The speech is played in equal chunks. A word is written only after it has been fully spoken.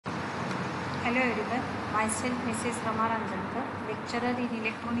Hello everyone, myself Mrs. Rama Ranjankar, lecturer in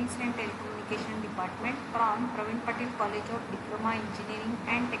Electronics and Telecommunication Department from Praveen Patel College of Diploma Engineering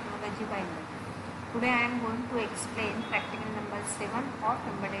and Technology Bangalore. Today I am going to explain practical number 7 of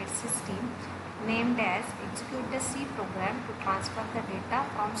embedded system named as execute the C program to transfer the data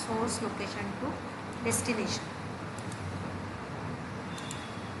from source location to destination.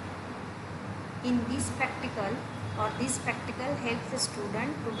 In this practical helps the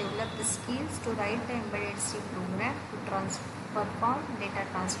student to develop the skills to write the embedded C program to perform data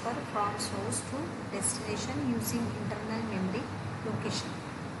transfer from source to destination using internal memory location.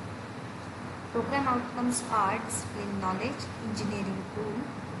 Program outcomes are discipline knowledge, engineering tool,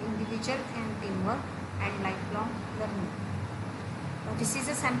 individual and teamwork, and lifelong learning. Now, this is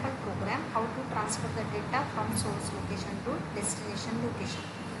a sample program how to transfer the data from source location to destination location.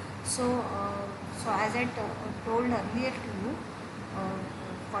 So as I told earlier to you,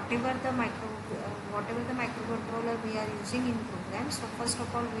 whatever the microcontroller we are using in program, so first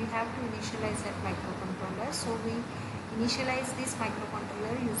of all we have to initialize that microcontroller. So we initialize this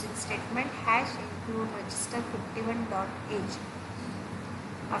microcontroller using statement hash include register 51.age.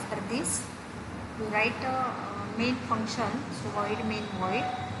 After this, we write a main function, so void main void.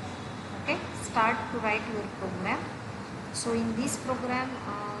 Okay, start to write your program. So in this program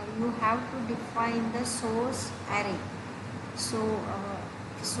you have to define the source array. So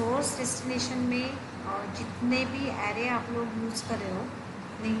source destination में जितने भी array आप लोग use कर रहे हो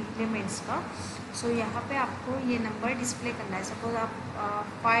elements का, सो यहाँ पे आपको ये नंबर डिस्प्ले करना है. सपोज आप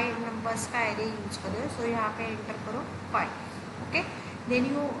 5 नंबर्स का array यूज़ कर रहे हो, सो यहाँ पे एंटर करो 5. ओके, देन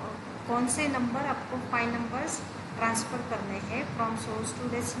यू कौन से नंबर आपको 5 नंबर्स ट्रांसफ़र करने हैं फ्रॉम सोर्स टू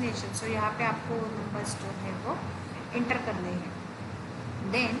डेस्टिनेशन. सो यहाँ पे आपको नंबर्स जो है वो एंटर करने हैं.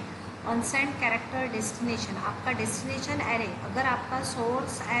 देन अनसाइंड कैरेक्टर डेस्टिनेशन, आपका डेस्टिनेशन एरे, अगर आपका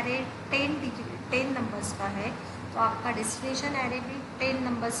सोर्स एरे 10 नंबर्स का है तो आपका डेस्टिनेशन एरे भी 10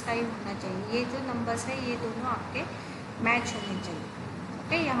 नंबर्स का ही होना चाहिए. ये जो नंबर्स है ये दोनों आपके मैच होने चाहिए.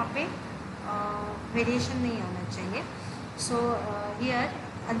 ओके, यहाँ पे वेरिएशन नहीं आना चाहिए. So here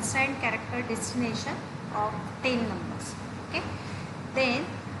unsigned character destination of 10 numbers. Okay, then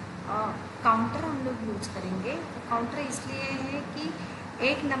counter हम लोग यूज करेंगे. तो काउंटर इसलिए है कि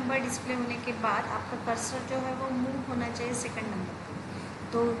एक नंबर डिस्प्ले होने के बाद आपका कर्सर जो है वो मूव होना चाहिए सेकंड नंबर पे.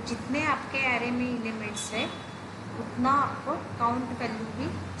 तो जितने आपके एरे में एलिमेंट्स है उतना आपको काउंट वैल्यू भी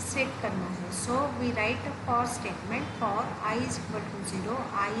सेट करना है. So we write for statement for i is equal to 0,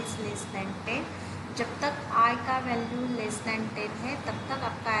 i is less than 10. जब तक i का वैल्यू लेस दैन 10 है तब तक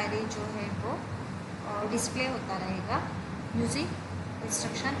आपका एरे जो है वो डिस्प्ले होता रहेगा using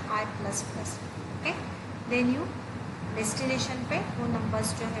instruction i++. Okay, then you destination पे वो नंबर्स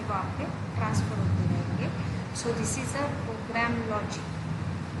जो है वो आपके ट्रांसफ़र होते रहेंगे. So this is a program logic.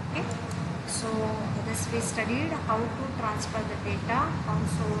 Okay, so this we studied how to transfer the data from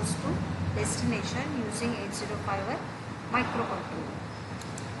source to destination using 8051 microcontroller.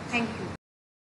 Thank you.